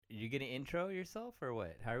You gonna intro yourself or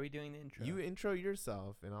what? How are we doing the intro? You intro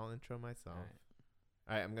yourself, and I'll intro myself.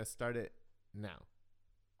 All right, I'm gonna start it now.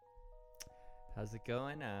 How's it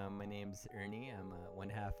going? My name's Ernie. I'm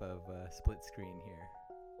one half of Split Screen here.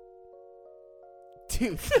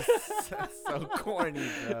 Dude, that's so corny,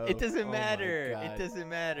 bro. It doesn't Oh my matter. God. It doesn't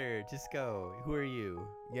matter. Just go. Who are you?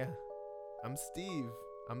 Yeah, I'm Steve.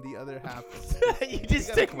 I'm the other half. Of You We just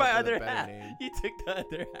gotta took come my up with a other better half. name. You took the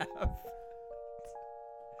other half.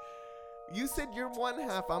 You said you're one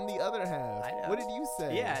half. I'm the other half. I know. What did you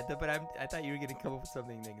say? Yeah, but I thought you were gonna come up with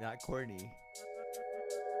something like not corny.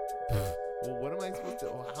 Well, what am I supposed to?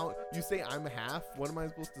 How you say I'm half? What am I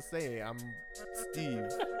supposed to say? I'm Steve.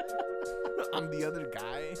 I'm the other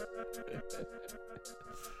guy.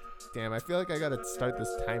 Damn, I feel like I gotta start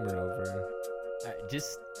this timer over.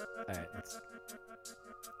 All right. Let's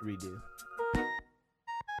redo.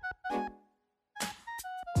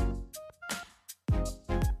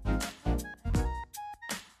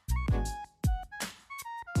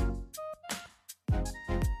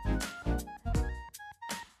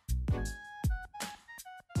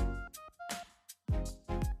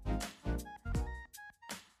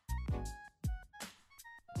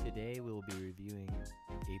 Today we'll be reviewing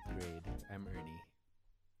 8th grade. I'm Ernie.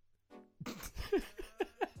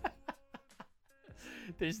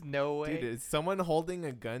 There's no way. Dude, is someone holding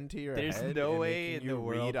a gun to your There's head? no and way making in the you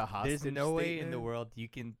world. read a There's hostage no way in the statement? world you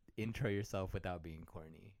can intro yourself without being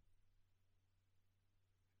corny.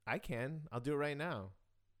 I can. I'll do it right now.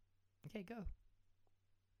 Okay, go.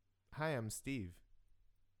 Hi, I'm Steve.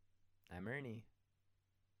 I'm Ernie.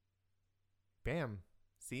 Bam.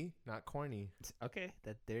 See? Not corny. Okay,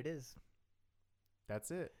 there it is.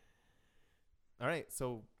 That's it. All right.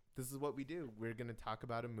 So this is what we do. We're going to talk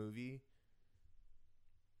about a movie.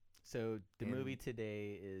 So the And- movie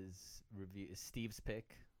today is Steve's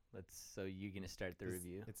pick. So you're gonna start the This-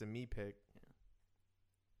 review. It's a me pick. Yeah.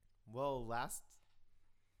 Well,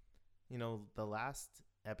 the last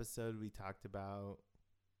episode we talked about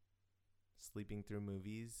sleeping through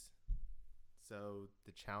movies. So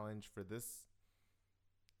the challenge for this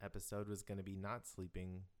episode was going to be not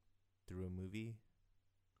sleeping through a movie.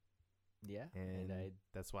 Yeah, And I.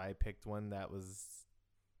 that's why I picked one that was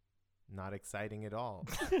not exciting at all.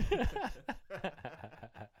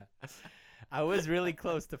 I was really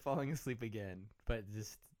close to falling asleep again, but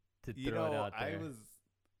just to throw it out there.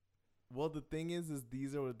 Well, the thing is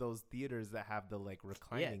these are those theaters that have the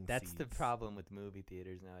reclining that's the seats. problem with movie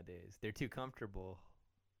theaters nowadays. They're too comfortable.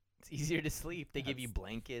 It's easier to sleep. They give you That's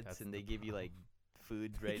blankets and the they give you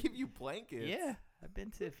food. They Right? give you blankets. Yeah, I've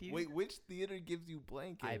been to a few. Wait, which theater gives you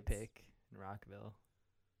blankets? I pick in Rockville.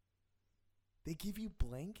 They give you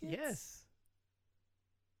blankets? Yes.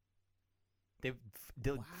 They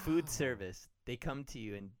food Wow. service. They come to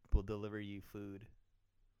you and will deliver you food.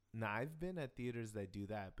 Nah, I've been at theaters that do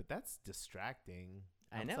that, but that's distracting.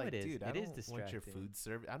 I was know like, it is. Dude, It I is don't want your distracting. food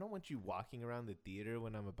service. I don't want you walking around the theater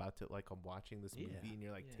when I'm watching this movie Yeah, and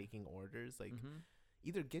you're yeah. taking orders. Mhm.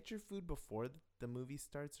 Either get your food before the movie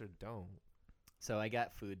starts or don't. So I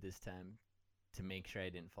got food this time to make sure I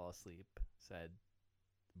didn't fall asleep. So I had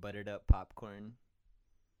buttered up popcorn.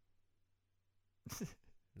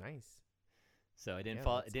 Nice. So I didn't Yeah,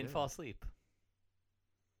 fall. that's It didn't good. fall asleep.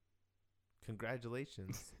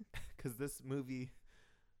 Congratulations. Because this movie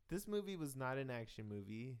was not an action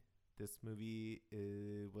movie. This movie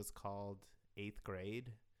was called 8th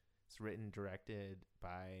Grade. It's written and directed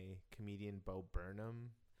by comedian Bo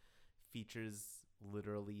Burnham. Features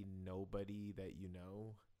literally nobody that you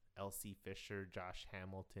know. Elsie Fisher, Josh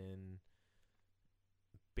Hamilton.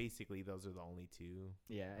 Basically, those are the only two.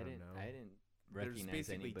 Yeah, I I don't didn't. know. I didn't There's recognize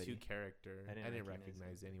basically anybody. two characters. I I didn't didn't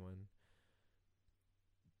recognize recognize anybody. anyone.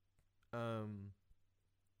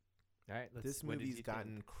 All right, This what did movie's you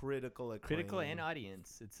gotten think? critical acclaim. Critical and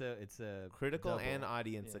audience. It's a Critical and double.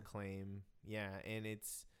 audience Yeah. acclaim. Yeah, and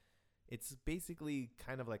it's basically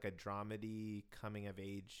kind of like a dramedy coming of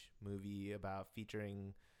age movie about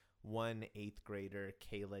featuring one 8th grader,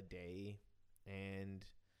 Kayla Day, and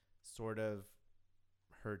sort of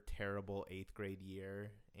her terrible 8th grade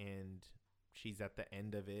year, and she's at the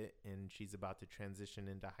end of it and she's about to transition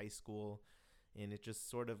into high school, and it just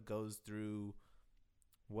sort of goes through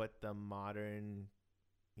what the modern,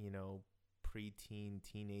 preteen,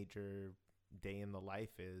 teenager day in the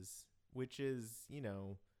life is, which is,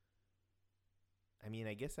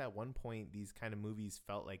 I guess at one point these kind of movies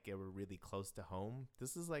felt like they were really close to home.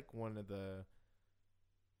 This is one of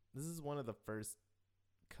the first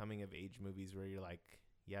coming of age movies where you're like,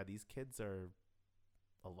 yeah, these kids are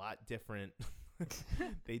a lot different.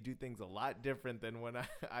 They do things a lot different than when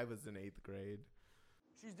I was in 8th grade.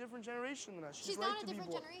 She's different generation than us. She's right not to a be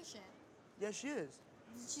different born. generation. Yeah, she is.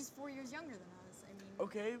 She's 4 years younger than us. I mean,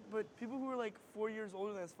 Okay, but people who are like 4 years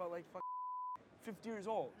older than us felt like 50 years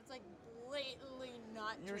old. that's like blatantly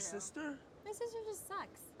not Your true. sister? My sister just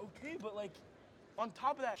sucks. Okay, but like, on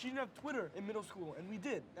top of that, she didn't have Twitter in middle school, and we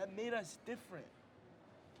did. That made us different.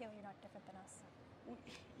 Kayla, you're not different than us.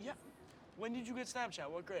 Yeah. When did you get Snapchat?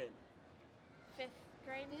 What grade? 5th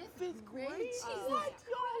grade? Fifth grade? Jesus What?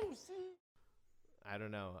 Yo, see? I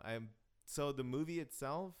don't know. So the movie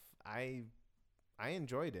itself, I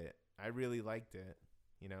enjoyed it. I really liked it.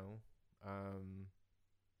 You know,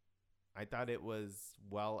 I thought it was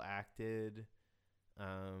well acted.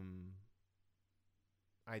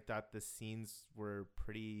 I thought the scenes were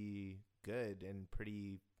pretty good and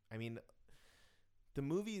pretty. I mean, the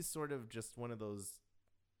movie is sort of just one of those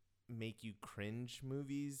make you cringe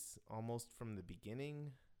movies almost from the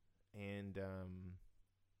beginning, and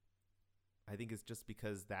I think it's just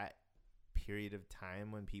because that period of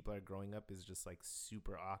time when people are growing up is just like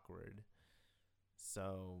super awkward.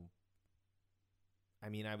 So I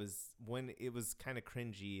mean, when it was kind of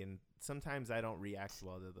cringy, and sometimes I don't react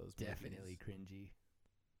well to those Definitely movies. cringy.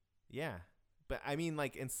 Yeah. But I mean,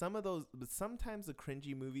 like, in some of those, but sometimes the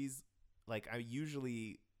cringy movies, like, I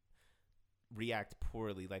usually react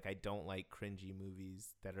poorly. Like, I don't like cringy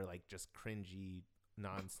movies that are like just cringy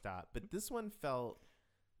nonstop. But this one felt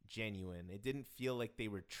genuine. It didn't feel like they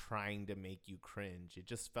were trying to make you cringe. It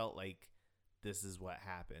just felt like this is what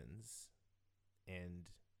happens. And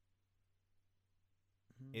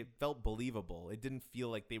it felt believable. It didn't feel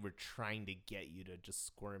like they were trying to get you to just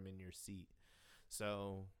squirm in your seat.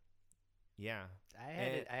 So, yeah.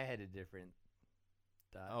 I had a different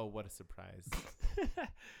thought. Oh, what a surprise!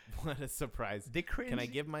 What a surprise! The cringe. Can I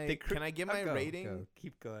give my Go, rating? go.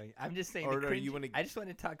 Keep going. I'm just saying. Or the are cringe, you wanna- I just want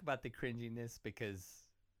to talk about the cringiness because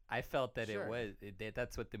I felt that Sure.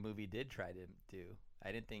 that's what the movie did try to do.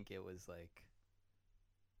 I didn't think it was like.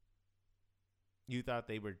 You thought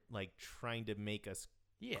they were like trying to make us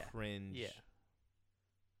Yeah. cringe? Yeah.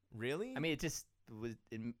 Really? I mean, it just was.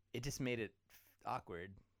 It just made it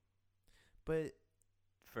awkward but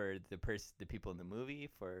for the people in the movie,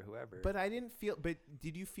 for whoever. but I didn't feel. But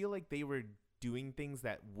did you feel like they were doing things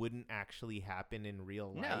that wouldn't actually happen in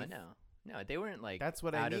real life? No, they weren't like That's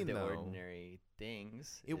what I out mean, of the though. ordinary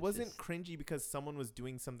things. It It's wasn't just- cringy because someone was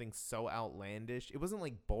doing something so outlandish. It wasn't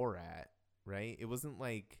like Borat, right? It wasn't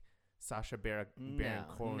like Sacha Baron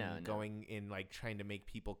Cohen no. going in like trying to make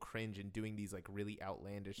people cringe and doing these like really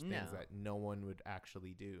outlandish things No. that no one would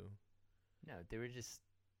actually do. No, they were just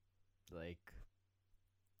like.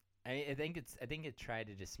 I think it tried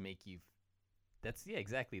to just make you.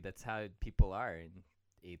 Exactly. That's how people are in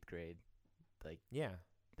 8th grade. Like Yeah,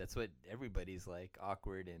 that's what everybody's like,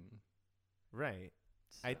 awkward and. right.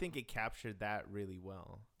 I so- think it captured that really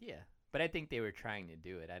well. Yeah, but I think they were trying to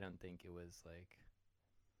do it. I don't think it was like.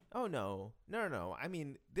 Oh, no. I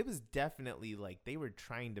mean, it was definitely like they were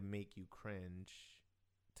trying to make you cringe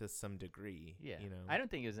to some degree. Yeah, You know? I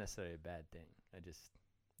don't think it was necessarily a bad thing. I just.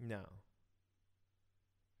 No.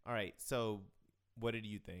 All right. So what did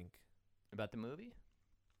you think? About the movie?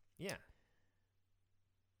 Yeah.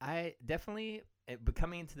 I definitely, but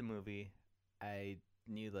coming into the movie, I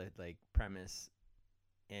knew the like premise,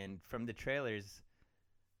 and from the trailers,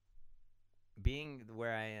 being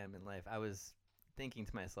where I am in life, I was thinking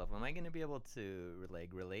to myself, am I going to be able to like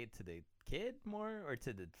relate to the kid more or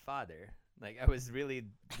to the father? Like I was really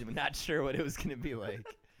not sure what it was going to be like.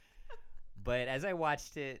 But as I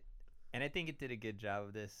watched it, and I think it did a good job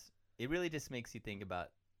of this, it really just makes you think about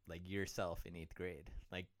like yourself in 8th grade,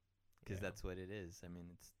 like because Yeah. that's what it is. I mean,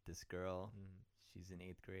 it's this girl. Mm. She's in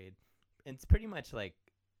 8th grade. And it's pretty much like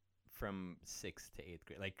from 6th to 8th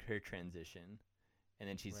grade, like her transition, and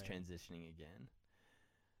then she's Right. transitioning again.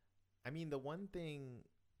 I mean, the one thing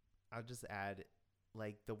I'll just add,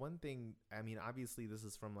 like the one thing, I mean, obviously this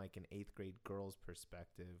is from like an 8th grade girl's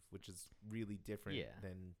perspective, which is really different Yeah.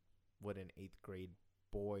 than what an 8th grade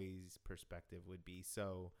boy's perspective would be.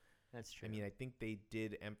 So, That's true. I mean, I think they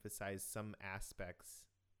did emphasize some aspects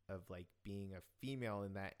of like being a female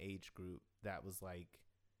in that age group that was like,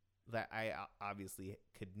 that I obviously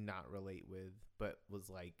could not relate with, but was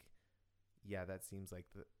like, yeah, that seems like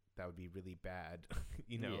that would be really bad,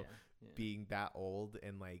 you know, yeah. being that old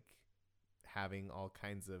and like having all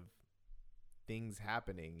kinds of things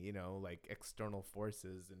happening, you know, like external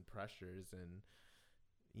forces and pressures and,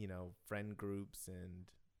 you know, friend groups and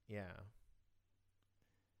yeah.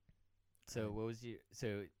 So what was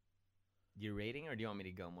your rating, or do you want me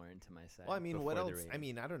to go more into my side? Well, I mean, what before the else? I rating?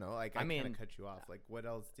 mean, I don't know. Like, I I kind mean, of cut you off. Like, what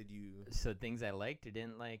else did you? So things I liked or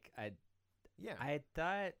didn't like. Yeah. I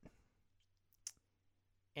thought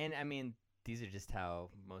And I mean, these are just how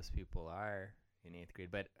most people are in 8th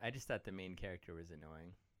grade. But I just thought the main character was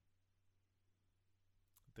annoying.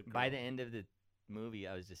 By the girl. end of the movie,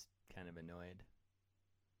 I was just kind of annoyed.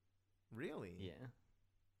 Really? Yeah.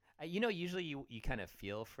 Usually you kind of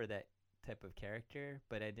feel for that type of character,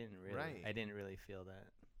 but I didn't really. Right. I didn't really feel that.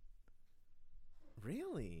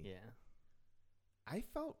 Really? Yeah. I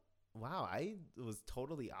felt wow. I was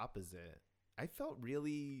totally opposite. I felt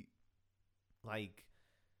really like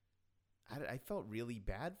I felt really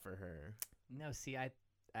bad for her. No, see, I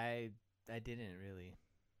didn't really.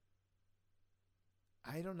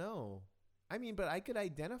 I don't know. I mean, but I could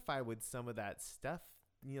identify with some of that stuff.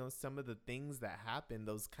 Some of the things that happen.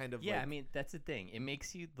 Those kind of Yeah, like, I mean, that's the thing. It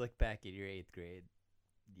makes you look back at your 8th grade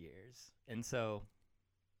years. And so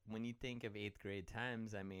when you think of 8th grade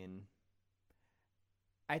times, I mean,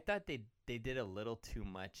 I thought they did a little too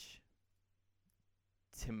much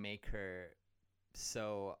to make her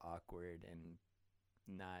so awkward and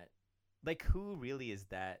not like, who really is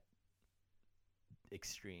that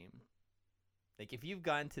extreme? Like, if you've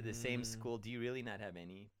gone to the same school, do you really not have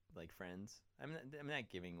any like friends? I'm not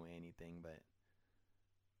giving away anything, but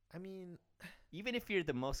I mean, even if you're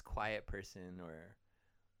the most quiet person or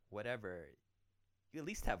whatever, you at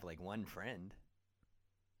least have like one friend.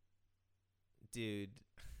 dude,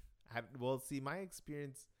 well, see, my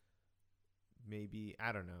experience, maybe,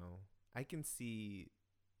 I don't know. I can see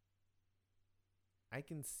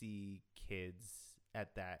kids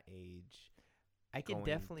at that age I can going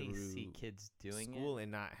definitely see through kids doing school it.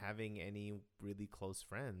 and not having any really close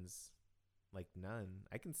friends, like none.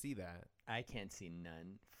 I can see that. I can't see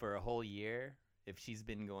none for a whole year. If she's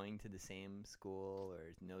been going to the same school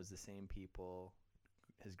or knows the same people,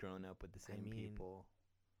 has grown up with the I same mean, people.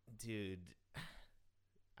 Dude,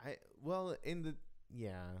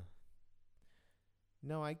 yeah.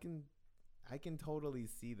 No, I can totally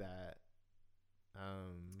see that.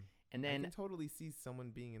 And I then can totally see someone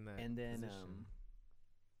being in that position.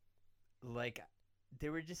 like,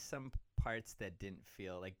 there were just some parts that didn't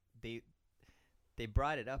feel like they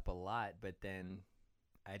brought it up a lot, but then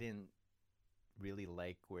I didn't really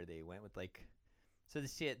like where they went with, like, so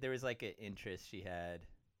there was like an interest she had,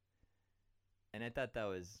 and I thought that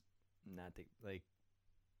was not like,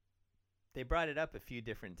 they brought it up a few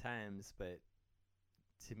different times, but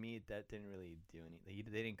to me that didn't really do anything.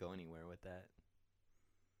 They didn't go anywhere with that.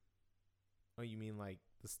 Oh, you mean like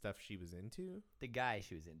the stuff she was into? The guy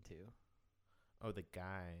she was into. Oh, the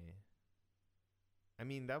guy. I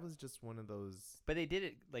mean, that was just one of those. But they did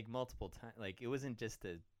it like multiple times. Like, it wasn't just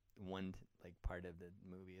a like part of the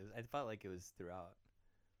movie. I felt like it was throughout.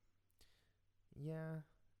 Yeah.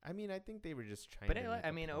 I mean, I think they were just trying But to make I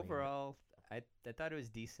a mean, point. overall, I thought it was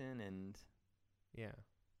decent, and Yeah.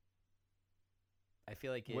 I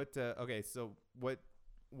feel like it. Okay, so what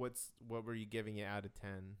were you giving it out of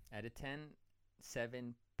 10? Out of 10,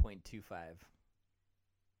 7.25.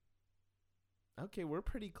 Okay, we're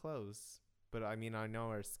pretty close. But I mean, I know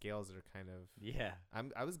our scales are kind of. Yeah.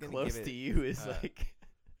 I was gonna Close give it. to you is like.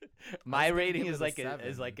 My gonna rating give is it a like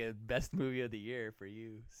 7. like a best movie of the year for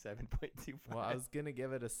you. 7.25. Well, I was gonna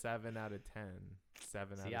give it a 7 out of 10.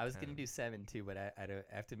 7 out of 10. See, I was gonna do 7 too, but I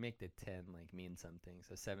have to make the 10 like mean something.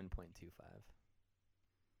 So 7.25.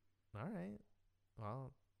 All right.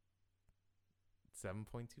 Well,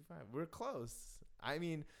 7.25. We're close. I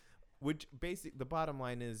mean, the bottom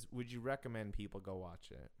line is, would you recommend people go watch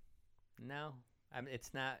it? No,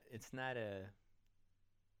 it's not a.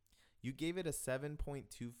 You gave it a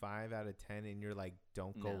 7.25 out of 10, and you're like,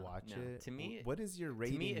 don't go watch it. To me, what is your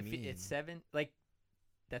rating? To me, if mean? it's 7, like,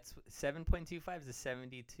 that's 7.25 is a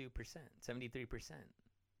 72%, 73%.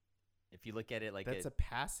 If you look at it like that's a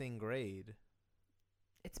passing grade.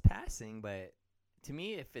 It's passing, but to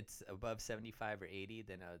me, if it's above 75 or 80,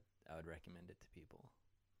 then I would recommend it to people.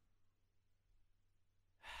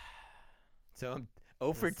 So I'm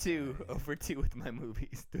 0 for 2, 0 for 2 with my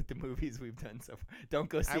movies, with the movies we've done so far. Don't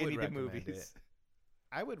go see any of the movies.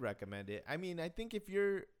 I would recommend it. I mean, I think if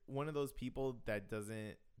you're one of those people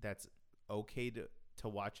that's okay to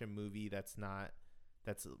watch a movie that's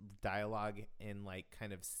dialogue and like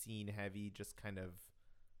kind of scene heavy, just kind of,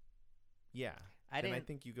 yeah. I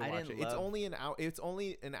think you can watch it. It's only an hour. It's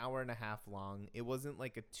only an hour and a half long. It wasn't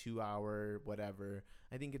like a 2-hour whatever.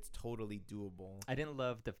 I think it's totally doable. I didn't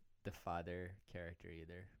love the father character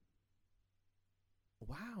either.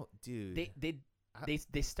 Wow, dude.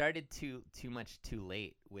 They started too much too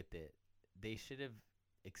late with it. They should have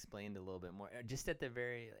explained a little bit more. Just at the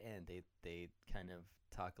very end, they kind of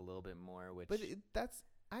talk a little bit more. Which, but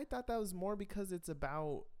I thought that was more because it's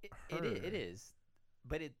about her. It is,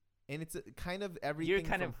 but And it's kind of everything You're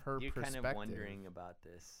kind from of her you're perspective. kind of wondering about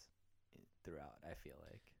this throughout. I feel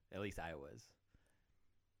like at least I was.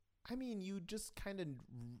 I mean, you just kind of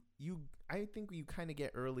I think you kind of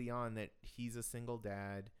get early on that he's a single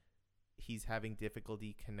dad. He's having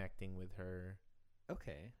difficulty connecting with her.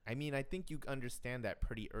 Okay. I mean, I think you understand that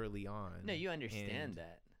pretty early on. No, you understand and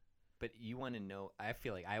that, but you want to know. I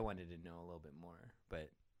feel like I wanted to know a little bit more, but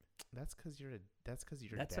That's because you're that's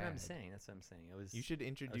dad. what I'm saying. That's what I'm saying. I was. You should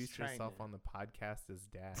introduce trying yourself to- on the podcast as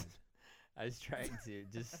dad. I was trying to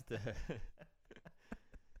just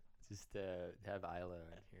have Isla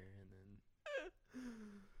on here, and then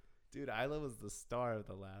Dude, Isla was the star of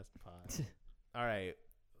the last pod. All right.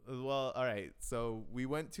 Well, all right. So we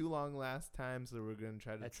went too long last time, so we're going to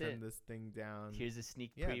try to That's trim it. this thing down. here's a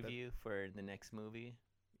sneak yeah, that- preview for the next movie.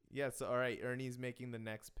 Yeah, so all right, Ernie's making the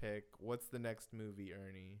next pick. What's the next movie,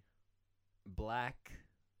 Ernie? Black,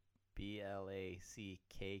 BLACKKK,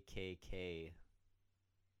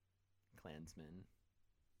 Klansman.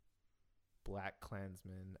 Black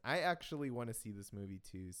Klansman. I actually want to see this movie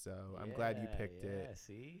too, so I'm glad you picked Yeah, it.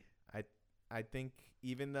 see? I think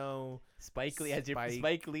even though Spike Lee as your Spike-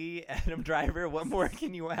 Spike Lee, Adam Driver. What more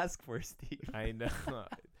can you ask for, Steve? I know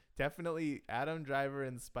definitely Adam Driver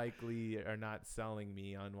and Spike Lee are not selling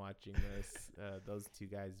me on watching this. Those two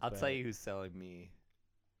guys. I'll but tell you who's selling me.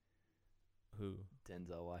 who.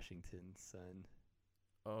 Denzel Washington's son.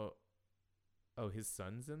 Oh, his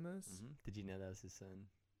son's in this? Did you know that was his son?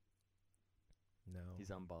 No,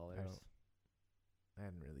 He's on Ballers. don't- I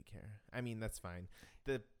didn't really care. I mean, that's fine.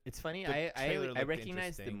 It's funny. The trailer I looked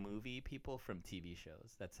recognize the interesting. movie people from TV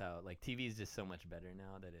shows. That's how TV is just so much better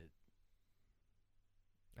now that it.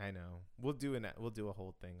 I know. We'll do a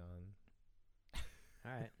whole thing on.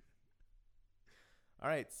 All right. All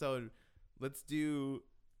right, so let's do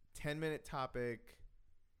 10-minute topic.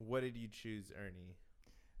 What did you choose, Ernie?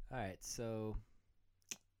 All right. So,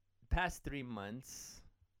 past 3 months,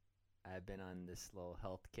 I've been on this little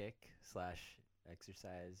health kick /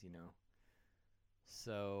 exercise,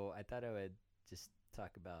 So I thought I would just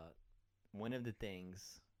talk about one of the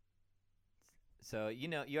things. So,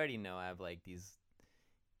 you already know I have like these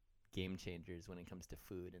game changers when it comes to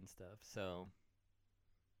food and stuff. So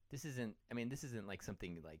this isn't like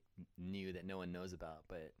something like new that no one knows about,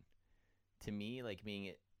 but to me, like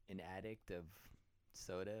being an addict of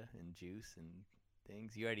soda and juice and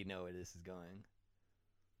things, you already know where this is going.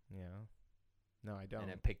 Yeah. No, I don't.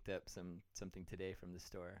 And I picked up something today from the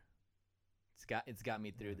store. It's got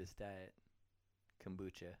me through Yeah. this diet.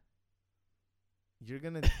 Kombucha. You're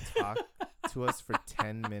going to talk to us for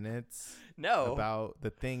 10 minutes No. about the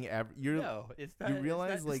thing no, it's not. you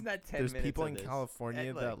realize it's not 10 there's minutes people of in this. California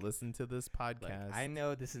And, that look, listen to this podcast. I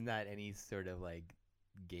know this is not any sort of like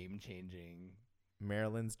game changing.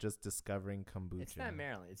 Maryland's just discovering kombucha. It's not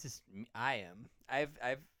Maryland. It's just I am.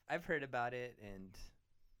 I've heard about it and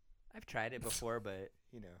I've tried it before, but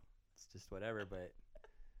it's just whatever. But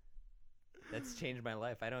that's changed my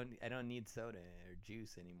life. I don't need soda or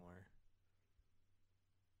juice anymore.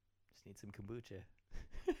 Just need some kombucha.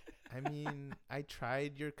 I mean, I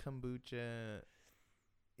tried your kombucha.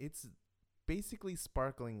 It's basically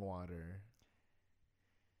sparkling water.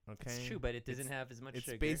 Okay. It's true, but it doesn't It's- have as much it's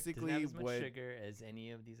sugar. basically doesn't have as much what- sugar as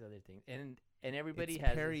any of these other things. And everybody It's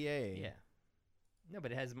has Perrier. Yeah. No,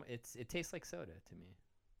 but it tastes like soda to me.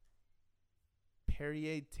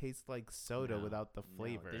 Perrier tastes like soda No, without the no,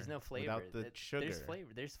 flavor. there's no flavor. Without the sugar. There's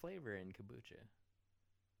flavor. There's flavor in kombucha.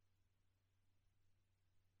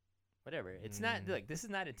 Whatever. It's not like this is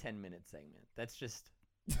not a 10-minute segment. That's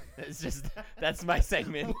my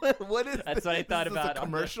segment. what is That's what I thought is this about. A on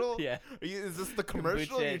the- commercial? yeah. Is this the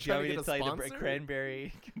commercial? Kombucha. You're Do you trying want me to to get a tell you sponsor? the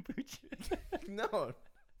cranberry kombucha? No,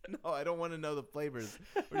 I don't want to know the flavors.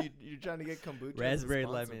 You're trying to get kombucha. as a Raspberry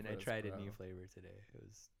sponsor lemon. for I us, tried a bro. new flavor today.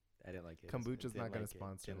 I didn't like it. as much. Kombucha's Didn't not going like to it.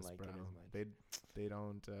 sponsor Didn't us, like bro. it as much. They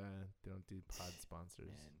don't do pod sponsors.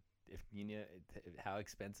 Man, if you knew how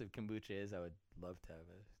expensive kombucha is, I would love to have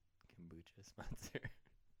a kombucha sponsor.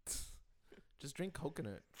 Just drink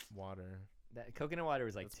coconut water. That coconut water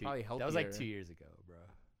was like That's probably that was like healthier. 2 years ago, bro.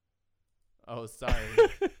 Oh, sorry.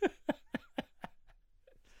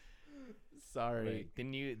 Sorry. Like, the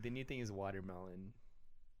new thing is watermelon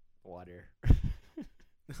water.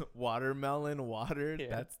 Watermelon water. Yeah.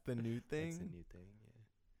 That's the new thing. That's a new thing.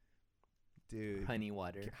 Dude. Yeah. Honey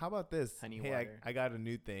water. How about this? Honey hey, water. I got a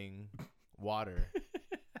new thing. Water.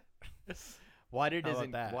 Water How about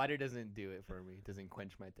doesn't that? water doesn't do it for me. It doesn't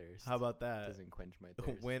quench my thirst. How about that? Doesn't quench my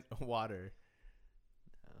thirst. Water.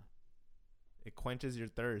 No. It quenches your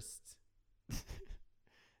thirst. All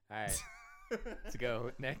right. Let's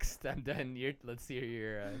go. Next. I'm done. Let's hear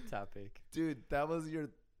your topic. Dude, that was your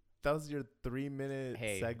that was your 3-minute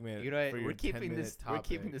Hey, segment. you know what? For your We're keeping 10-minute this. topic. We're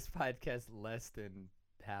keeping this podcast less than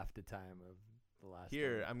half the time of the last.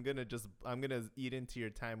 Here, one. I'm gonna eat into your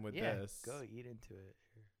time with yeah, this. go eat into it.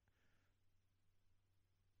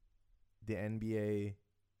 The NBA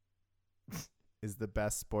is the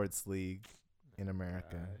best sports league in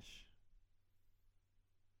America. Gosh.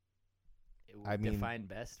 I mean- Define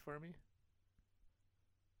best for me.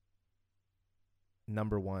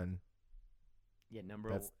 Number one. Yeah, number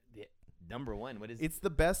That's- number one. What is It's the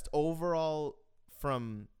best overall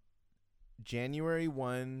from January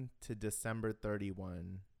 1 to December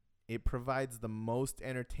 31. It provides the most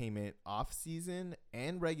entertainment off season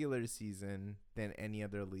and regular season than any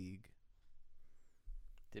other league.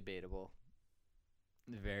 debatable?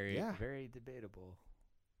 Very, Yeah. very debatable.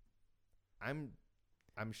 I'm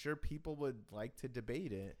sure people would like to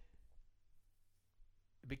debate it,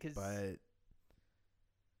 Because but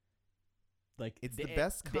like it's the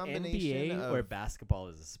best the combination NBA or of- basketball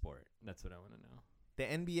is a sport. That's what I want to know. the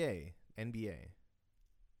NBA,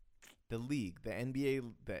 the league, the NBA,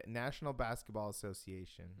 the National Basketball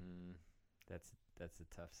Association. That's a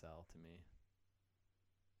tough sell to me.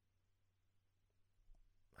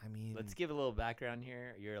 I mean, Let's give a little background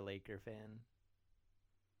here. You're a Laker fan.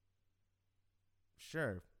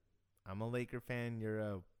 sure. I'm a Laker fan. You're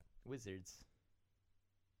a Wizards.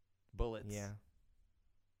 Bullets.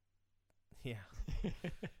 yeah.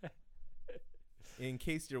 In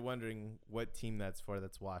case you're wondering what team that's for,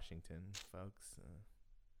 that's Washington, folks.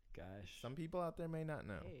 Gosh. Some people out there may not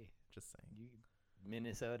know. Hey, Just saying. you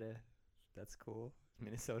Minnesota. That's cool.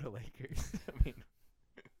 Minnesota Lakers. I mean,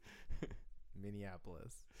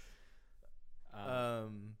 Minneapolis.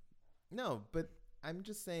 um, No, but I'm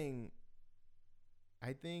just saying,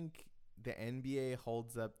 I think the NBA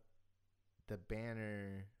holds up the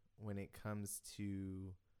banner when it comes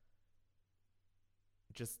to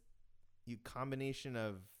just you combination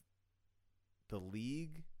of the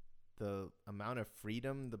league, the amount of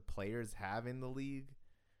freedom the players have in the league,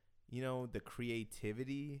 the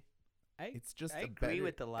creativity. It's just I a agree better-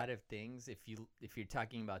 with a lot of things. If you're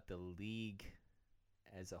talking about the league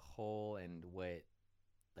as a whole and what,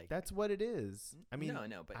 like, That's what it is. I mean,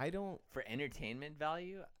 no, but I don't. for entertainment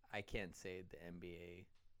value, I can't say the NBA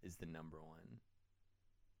is the number one.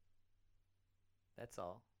 That's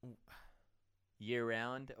all. Year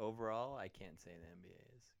round overall, I can't say the NBA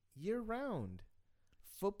is. Year round.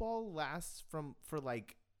 Football lasts for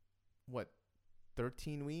like what,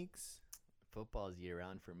 13 weeks? Football is year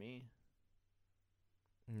round for me.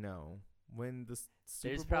 No. When the Super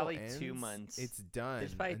There's Bowl probably ends, 2 months. It's done.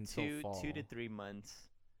 There's probably until fall. 2 to 3 months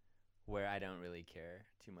where I don't really care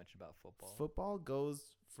too much about football. Football goes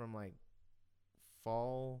from like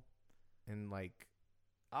fall and like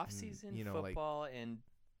Off season like- football and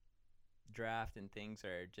draft and things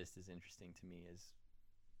are just as interesting to me as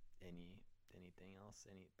anything else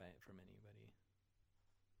from anybody.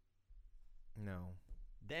 no.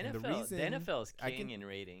 The And the NFL, reason the NFL is I king can- in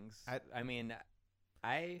ratings. I- I mean,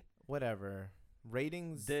 I Whatever.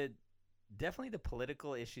 Ratings. definitely the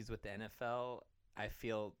political issues with the NFL, I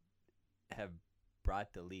feel, have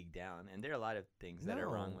brought the league down, and there are a lot of things that are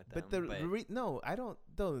wrong with them. But no, I don't.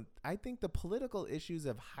 Though I think the political issues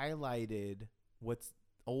have highlighted what's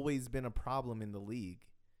always been a problem in the league.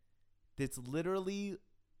 It's literally,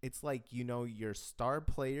 it's like your star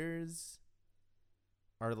players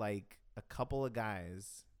are like a couple of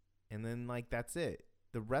guys, and then like that's it.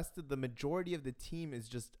 The majority of the team is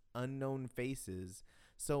just unknown faces.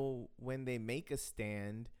 So when they make a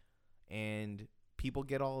stand and people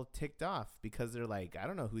get all ticked off because they're like, I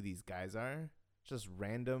don't know who these guys are. Just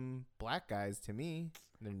random black guys to me.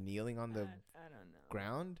 They're kneeling on the I don't know.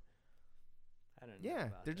 ground. I don't know. Yeah,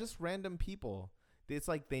 about they're that. just random people. It's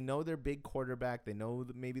like they know their big quarterback. They know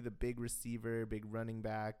maybe the big receiver, big running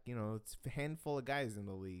back. It's a handful of guys in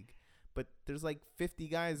the league. But there's like 50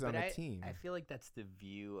 guys on But a team. I feel like that's the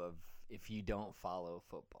view of if you don't follow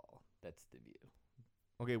football. That's the view.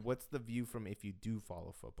 Okay, what's the view from if you do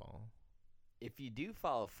follow football? If you do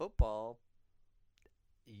follow football,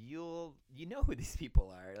 you know who these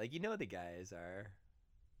people are. Like, the guys are.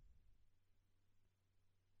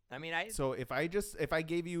 I mean, So if I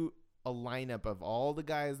gave you a lineup of all the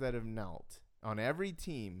guys that have knelt on every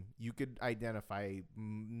team, you could identify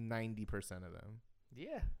 90% of them.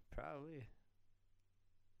 yeah, probably.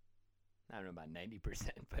 I don't know about 90%,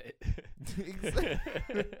 but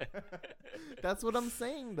That's what I'm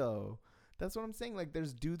saying, though. That's what I'm saying. Like,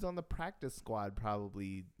 there's dudes on the practice squad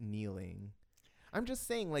probably kneeling. I'm just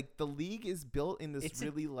saying, like, the league is built in this It's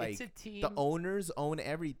really like it's a team. the owners own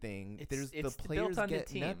everything. It's the built players on get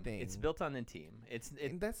the team. nothing. It's built on the team.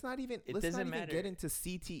 And that's not even. it Let's not doesn't even matter. get into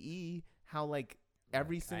CTE. How like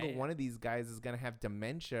every Look, single one of these guys is gonna have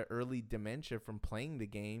dementia, early dementia from playing the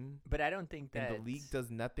game, But I don't think that and the league does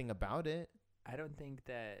nothing about it. I don't think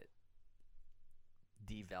that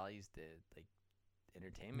devalues the like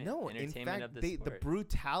entertainment. No, in entertainment fact, of the the sport.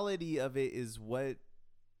 brutality of it is what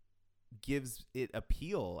gives it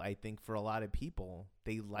appeal. I think for a lot of people,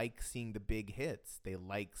 they like seeing the big hits. They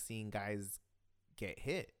like seeing guys get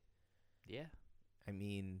hit. Yeah, I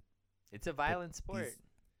mean, it's a violent sport.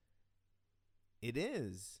 it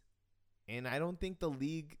is, and I don't think the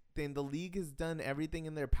league has done everything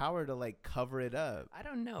in their power to like cover it up. I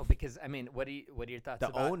don't know because I mean, what are your thoughts The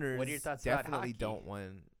about owners what are your thoughts about definitely hockey? don't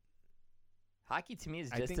want. Hockey to me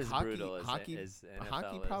is I just think as brutal as hockey NFL is.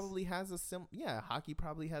 probably has hockey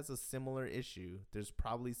probably has a similar issue. There's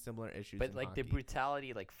probably similar issues. But in like hockey. the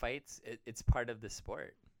brutality, like fights, it's part of the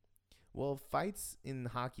sport. Well, fights in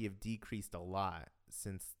hockey have decreased a lot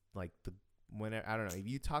since like I don't know. If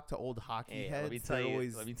you talk to old hockey Hey, heads, let me tell they're you.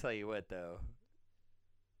 always Let me tell you what though.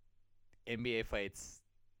 NBA fights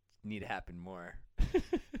need to happen more.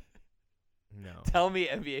 no. Tell me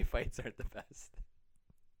NBA fights aren't the best.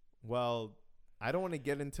 Well, I don't want to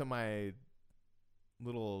get into my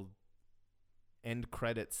little end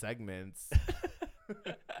credit segments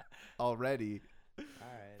already. All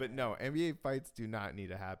right. But no, NBA fights do not need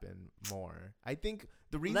to happen more. I think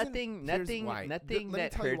the reason nothing here's why. that Let me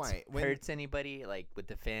tell you why. hurts anybody like with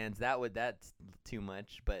the fans. That's too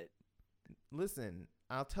much. But Listen,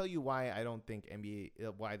 I'll tell you why I don't think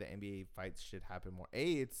why the NBA fights should happen more.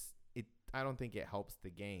 I don't think it helps the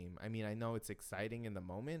game. I mean, I know it's exciting in the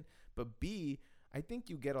moment, but B, I think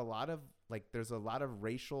you get a lot of there's a lot of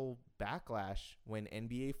racial backlash when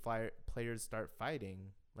NBA players start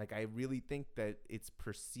fighting. Like, I really think that it's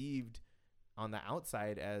perceived on the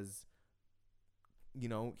outside as,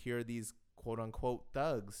 here are these quote unquote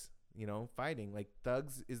thugs, fighting. Like,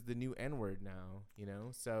 thugs is the new N-word now,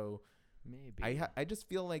 so maybe I just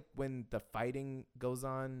feel like when the fighting goes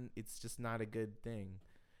on, it's just not a good thing.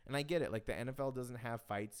 And I get it. Like, the NFL doesn't have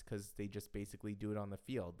fights because they just basically do it on the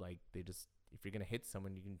field. Like, they just, if you're going to hit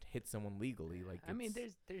someone, you can hit someone legally. Like, I mean,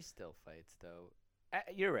 there's still fights though.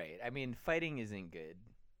 You're right. I mean, fighting isn't good.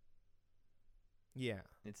 yeah.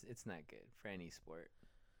 It's not good for any sport.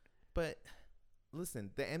 But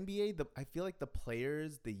listen, the NBA, I feel like the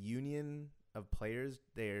players, the union of players,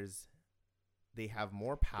 they have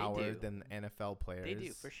more power do. than the NFL players. They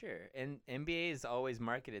do for sure. And NBA has always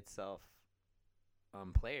marketed itself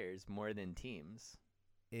on players more than teams.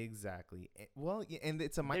 Exactly. Well, yeah, and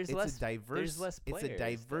it's a There's it's less- a diverse. there's less It's a players,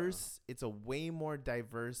 diverse. It's a way more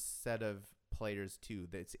diverse set of players too.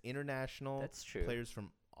 That's international. That's true. Players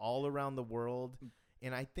from all around the world,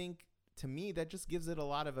 and I think to me that just gives it a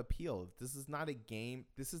lot of appeal. This is not a game.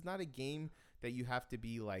 This is not a game that you have to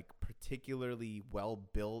be like particularly well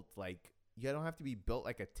built. Like, you don't have to be built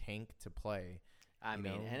like a tank to play. I You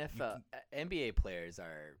mean, know, you NFL, NBA players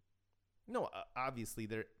are. No, obviously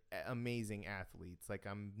they're amazing athletes. Like,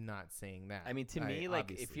 I'm not saying that. I mean, to me, like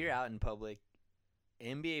if obviously- you're out in public,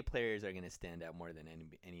 NBA players are gonna stand out more than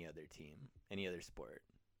any other team, any other sport,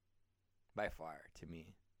 by far. To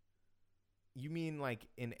me, You mean like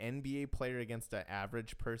an NBA player against an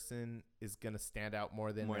average person is gonna stand out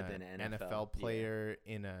more than An an NFL, NFL player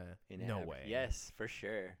in a no average- way. Yes, for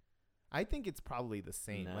sure. I think it's probably the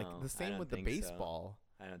same. No, Like I the same don't with the think so. baseball.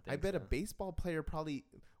 I don't think. I bet a so. baseball player probably.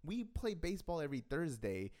 We play baseball every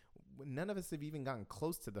Thursday. None of us have even gotten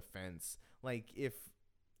close to the fence. Like, if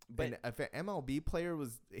if an MLB player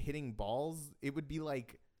was hitting balls, it would be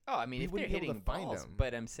like. Oh, I mean, we if they're wouldn't be able hitting to find balls, them.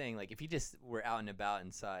 but I'm saying like if you just were out and about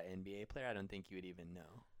and saw an NBA player, I don't think you would even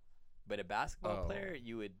know. But a basketball Oh. player,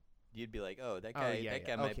 you'd be like, oh, that Oh, guy, yeah, that yeah.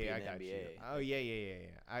 guy might Okay, be I in the got NBA. you. Oh yeah.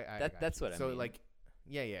 I got That's you. what I so mean. like,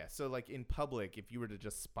 yeah. So like in public, if you were to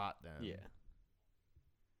just spot them, Yeah.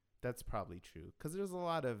 that's probably true. Because there's a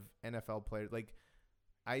lot of NFL players. Like,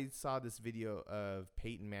 I saw this video of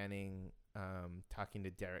Peyton Manning talking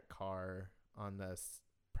to Derek Carr on the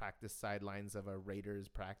practice sidelines of a Raiders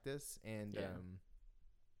practice, and Yeah.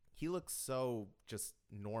 he looks so just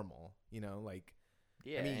normal, like.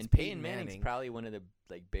 Yeah, mean, he's and Peyton Peyton Manning's Manning. probably one of the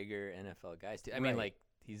like bigger NFL guys too. I mean, Right. like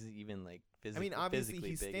he's even like I mean, obviously physically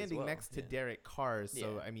he's big as standing well. next to Yeah. Derek Carr,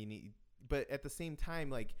 so Yeah. I mean, but at the same time,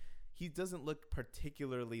 like, he doesn't look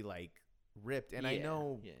particularly like ripped, and I Yeah,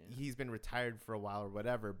 know yeah. he's been retired for a while or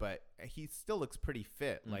whatever, but he still looks pretty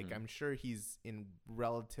fit. Like, Mhm. I'm sure he's in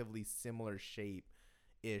relatively similar shape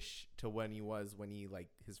ish to when he was when he like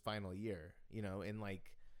his final year, and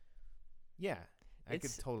like, yeah, I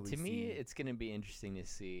could totally to me, see. it's gonna be interesting to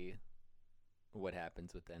see what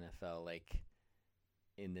happens with the NFL, like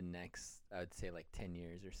in the next, I would say, like 10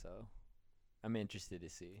 years or so. I'm interested to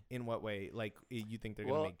see. In what way? Like, you think they're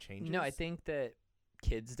Well, gonna make changes? No, I think that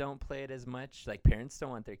kids don't play it as much. Like parents don't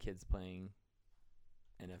want their kids playing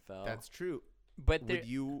NFL. That's true. but they're-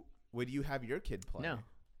 Would you have your kid play? no,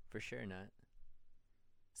 for sure not.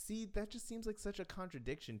 See, that just seems like such a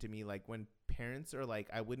contradiction to me. Like when parents are like,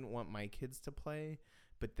 I wouldn't want my kids to play,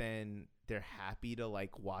 but then they're happy to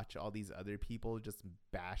like watch all these other people just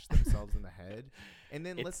bash themselves in the head. And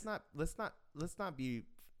then let's not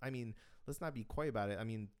be coy about it. I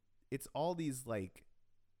mean, it's all these like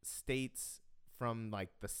states from like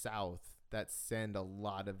the South that send a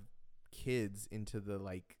lot of kids into the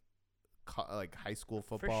like high school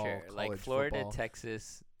football, for sure. college Like Florida, football.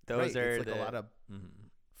 Texas, those Right, are it's like the a lot of Mhm.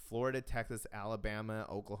 Florida, Texas, Alabama,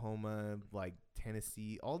 Oklahoma, like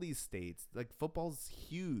Tennessee, all these states. Like football's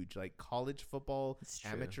huge. Like college football, It's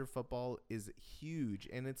true. amateur football is huge,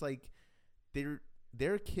 and it's like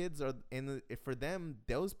their kids are, and for them,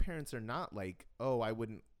 those parents are not like, oh, I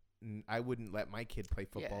wouldn't let my kid play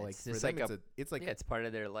football. Yeah, Like it's for just them, like it's like yeah, it's part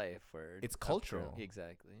of their life, or It's up for- cultural.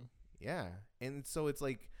 Exactly. yeah, and so it's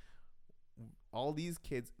like all these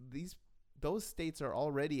kids, those states are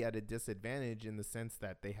already at a disadvantage in the sense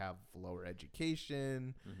that they have lower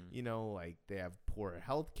education, Mhm. you know, like they have poor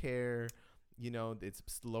health care, you know, it's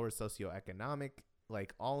lower socioeconomic,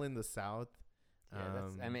 like all in the South. Yeah,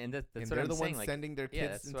 I mean, and that's what they're I'm the saying. ones Like, sending their yeah,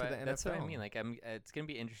 kids into the NFL. that's what I mean. Like, it's gonna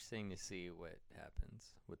be interesting to see what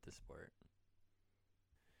happens with the sport.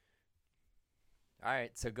 All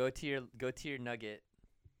right, so go to your nugget.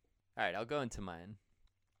 All right, I'll go into mine.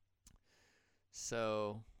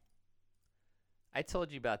 So, I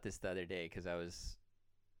told you about this the other day because I was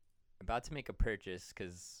about to make a purchase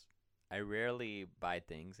because I rarely buy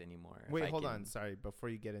things anymore. if Wait, I hold can- on. Sorry, before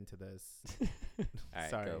you get into this. All right,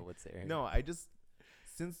 Sorry. go. What's there? No, I just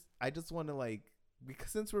want to like,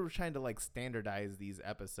 because since we're trying to like standardize these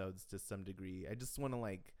episodes to some degree, I just want to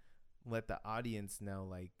like let the audience know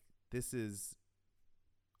like this is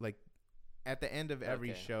like at the end of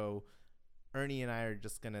every Okay. show, Ernie and I are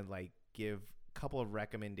just gonna like give a couple of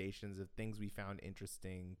recommendations of things we found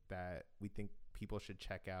interesting that we think people should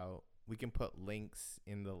check out. We can put links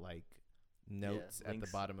in the like Yeah, notes at the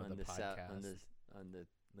links bottom of on the sou- podcast on the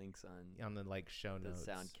links on the like show the notes.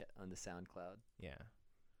 on the SoundCloud. Yeah.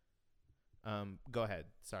 Go ahead.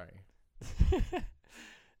 Sorry. All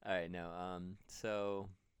right, no. So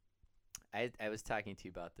I was talking to you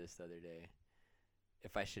about this the other day.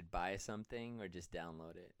 If I should buy something or just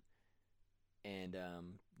download it. And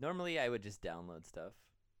normally I would just download stuff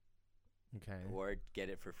Okay. or get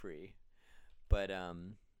it for free. But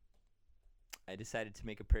I decided to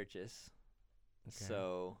make a purchase. Okay.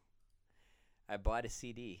 So I bought a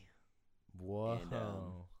CD. Whoa.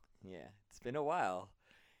 and, Yeah, it's been a while.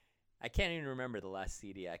 I can't even remember the last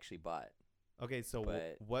CD I actually bought. okay, so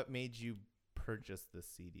but- what made you purchase this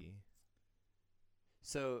CD?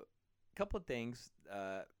 So, a couple of things.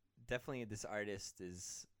 Definitely, this artist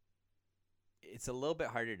it's a little bit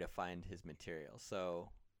harder to find his material. So,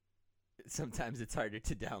 sometimes it's harder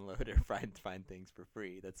to download or find things for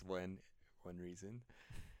free. That's one reason.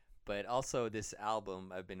 But also, this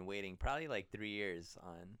album I've been waiting probably like 3 years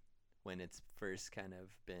on when it's first kind of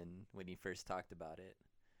been when he first talked about it.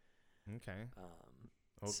 Okay.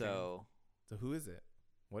 Okay. So who is it?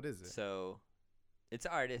 What is it? So, it's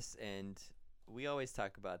artists, and we always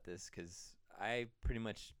talk about this because I pretty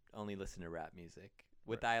much only listen to rap music.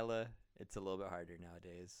 With Isla, it's a little bit harder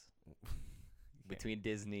nowadays. Between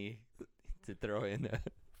Disney, to throw in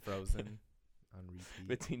Frozen on repeat.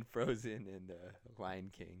 between Frozen and Lion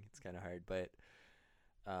King, it's kind of hard. But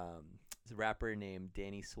it's a rapper named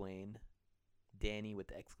Danny Swain, Danny with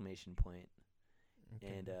the exclamation point, Okay.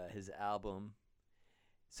 and his album.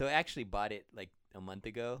 So I actually bought it like a month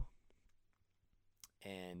ago,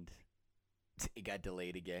 and it got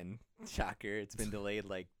delayed again. Shocker. It's been delayed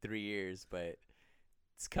like 3 years, but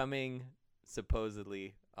it's coming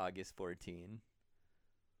supposedly August 14.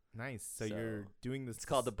 Nice. So you're So, doing this. It's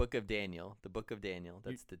called The Book of Daniel. The Book of Daniel.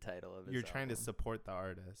 That's the title of it. You're trying to support the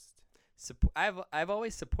artist. I've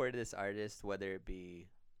always supported this artist, whether it be,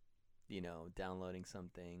 downloading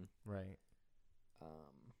something. Right.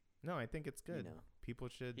 Um, No, I think it's good. know. People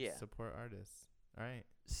should Yeah. support artists. All right.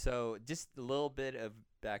 So just a little bit of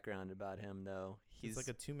background about him, though. He's like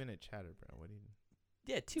a 2-minute chatter, bro. What do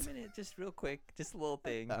you? 2 minutes, just real quick, just a little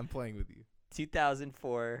thing. I'm playing with you.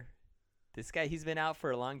 2004. This guy, he's been out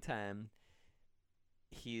for a long time.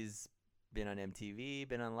 He's been on MTV,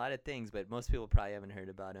 been on a lot of things, but most people probably haven't heard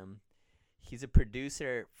about him. He's a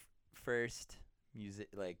producer first, music,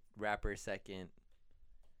 like rapper second.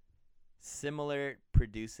 Similar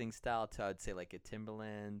producing style to, I would say, like a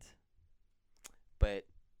Timberland, but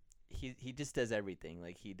he just does everything.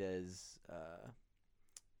 Like he does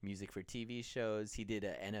music for TV shows. He did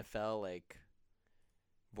a NFL like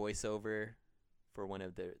voiceover for one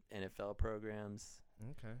of the NFL programs.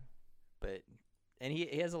 Okay. But and he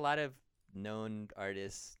has a lot of known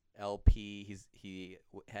artists. LP. He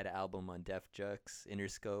had an album on Def Jux,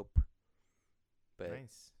 Interscope. But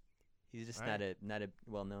Nice. he's just All not a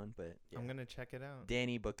well known. But yeah. I'm gonna check it out.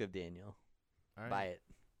 Danny, Book of Daniel. All right. Buy it.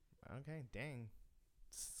 Okay, dang.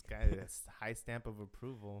 This guy, that's high stamp of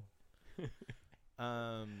approval.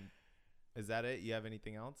 Is that it? You have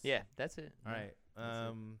anything else? Yeah, that's it. All Yeah, right. that's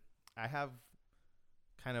it. I have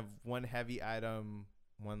kind of one heavy item,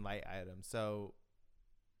 one light item. So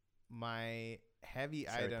my heavy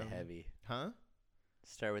Start item. with the heavy. Huh?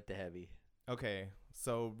 Start with the heavy. Okay.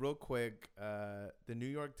 So real quick, the New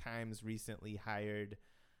York Times recently hired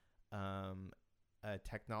a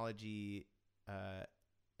technology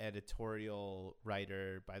editorial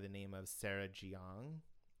writer by the name of Sarah Jiang,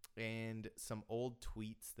 and some old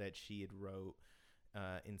tweets that she had wrote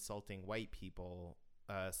insulting white people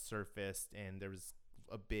surfaced, and there was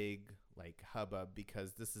a big like hubbub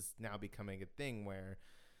because this is now becoming a thing where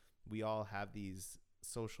we all have these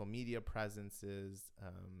social media presences,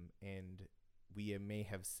 and we may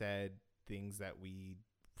have said things that we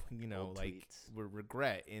Old like tweets. we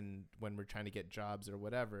regret in when we're trying to get jobs or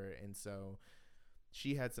whatever. And so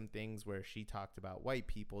she had some things where she talked about white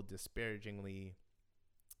people disparagingly.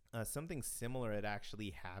 Something similar had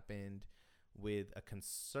actually happened with a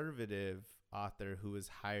conservative author who was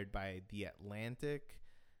hired by The Atlantic,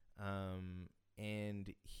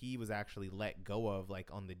 and he was actually let go of like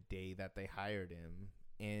on the day that they hired him.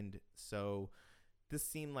 And so this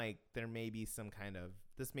seemed like there may be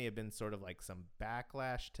this may have been sort of like some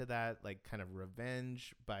backlash to that, like kind of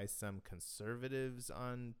revenge by some conservatives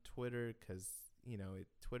on Twitter, because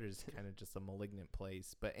Twitter's kind of just a malignant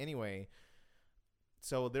place. But anyway,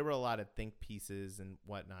 so there were a lot of think pieces and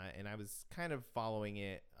whatnot, and I was kind of following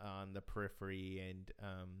it on the periphery, and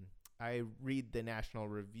I read the National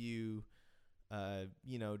Review,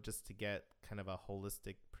 just to get kind of a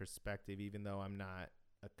holistic perspective, even though I'm not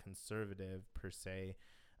a conservative per se.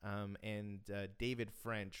 And David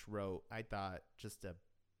French wrote, I thought, just a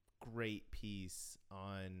great piece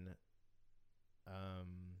on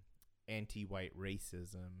anti-white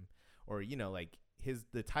racism, or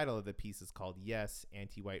the title of the piece is called "Yes,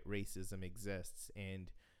 Anti-White Racism Exists,"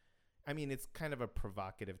 and I mean it's kind of a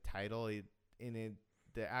provocative title.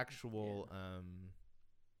 The actual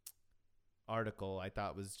article I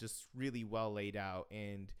thought was just really well laid out,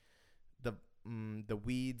 and the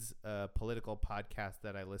Weeds political podcast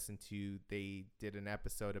that I listened to, they did an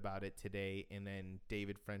episode about it today, and then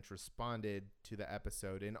David French responded to the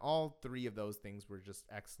episode, and all three of those things were just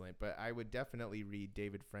excellent. But I would definitely read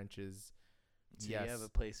David French's. So Yes, you have a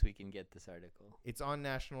place we can get this article. it's on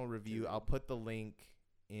National Review. I'll put the link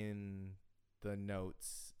in the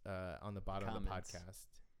notes on the bottom Comments. of the podcast.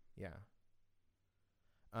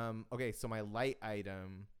 Yeah. Okay, so my light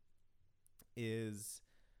item is,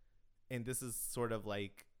 and this is sort of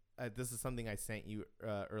like, this is something I sent you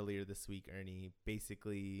earlier this week, Ernie.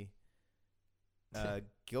 Basically,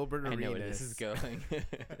 Gilbert Arenas. I know where this is going.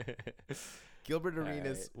 Gilbert All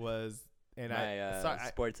Arenas right. was, and My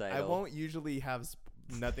sports idol. I won't usually have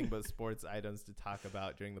nothing but sports items to talk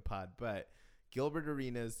about during the pod, but Gilbert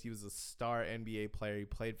Arenas, he was a star NBA player. He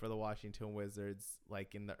played for the Washington Wizards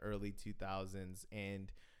like in the early 2000s, and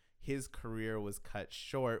his career was cut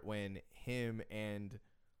short when him and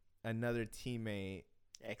another teammate,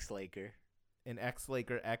 Ex-Laker. an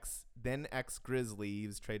ex-Laker, then ex-Grizzly, he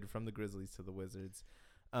was traded from the Grizzlies to the Wizards,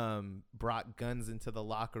 brought guns into the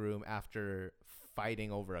locker room after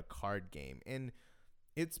fighting over a card game. And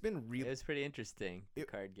it's been It really, was pretty interesting, the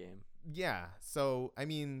card game. yeah. So, I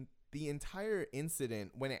mean, the entire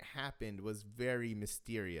incident when it happened was very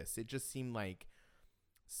mysterious. It just seemed like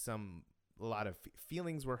a lot of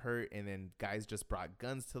feelings were hurt, and then guys just brought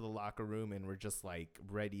guns to the locker room and were just like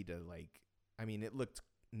ready to it looked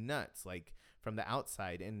nuts like from the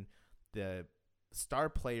outside, and the star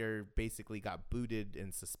player basically got booted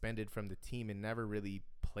and suspended from the team and never really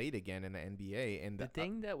played again in the NBA. And The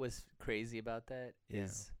thing that was crazy about that Yeah.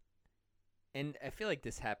 is, and I feel like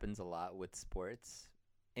this happens a lot with sports,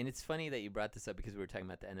 and it's funny that you brought this up because we were talking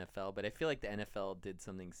about the NFL, but I feel like the NFL did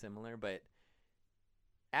something similar. But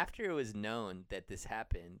after it was known that this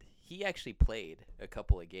happened, he actually played a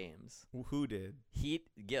couple of games. who did?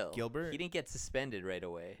 Gilbert? He didn't get suspended right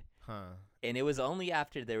away. Huh. And it was only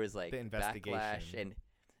after there was like The backlash, investigation. and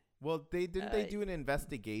Well, they do an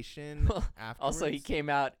investigation Well, afterwards. Also, he came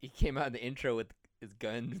out in the intro with his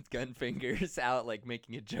gun fingers out, like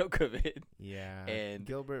making a joke of it. Yeah, And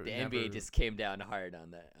Gilbert. The never, NBA just came down hard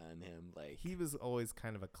on him. Like, he was always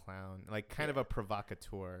kind of a clown, like kind of Yeah. a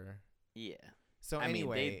provocateur. yeah, So I mean,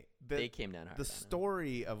 anyway, they came down hard. the on him.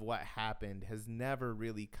 story of what happened has never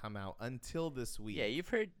really come out until this week. Yeah, you've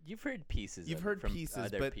heard pieces. You've of heard it from pieces,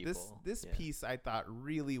 other but people. this Yeah. piece I thought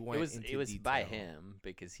really went into it was by detail. him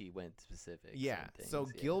because he went specific. Yeah. So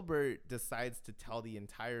Gilbert decides to tell the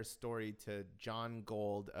entire story to John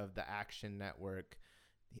Gold of the Action Network.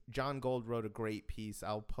 John Gold wrote a great piece.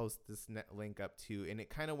 I'll post this link up too, and it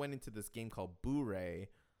kind of went into this game called Boo-Ray,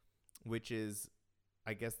 which is,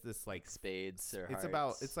 I guess, this like spades or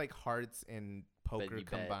it's like hearts and poker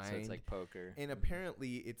combined. So it's like poker. And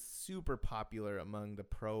apparently it's super popular among the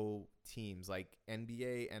pro teams like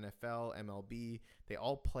NBA, NFL, MLB. They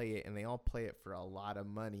all play it, and they all play it for a lot of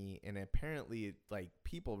money. And apparently like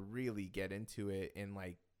people really get into it, and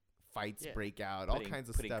like fights break out, all kinds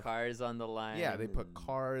of putting stuff. cars on the line. Yeah, they put and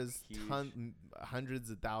cars, huge. hundreds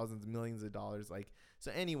of thousands, millions of dollars. Like, so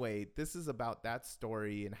anyway, this is about that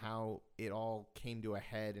story and how it all came to a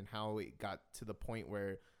head and how it got to the point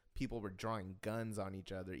where people were drawing guns on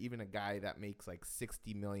each other. Even a guy that makes like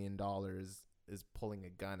 $60 million is pulling a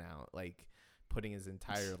gun out, like putting his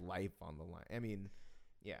entire life on the line. I mean,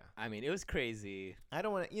 yeah. I mean, it was crazy. I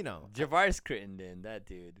don't want to, Javaris Crittenden, that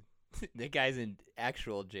dude. That guy's in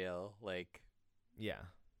actual jail. Like, yeah.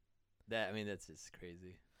 that. I mean, that's just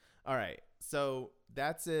crazy. All right. So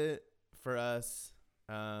that's it for us.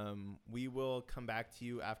 We will come back to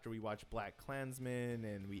you after we watch Black Klansman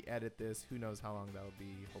and we edit this. Who knows how long that'll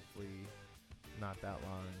be? Hopefully not that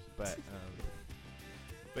long.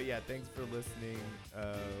 But yeah, thanks for listening.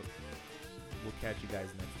 We'll catch you guys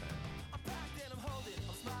next time. I'm packed and I'm holding,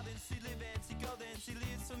 I'm smiling, she living, she golden, she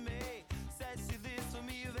lives for me, says she lives for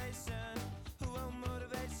me, ovation.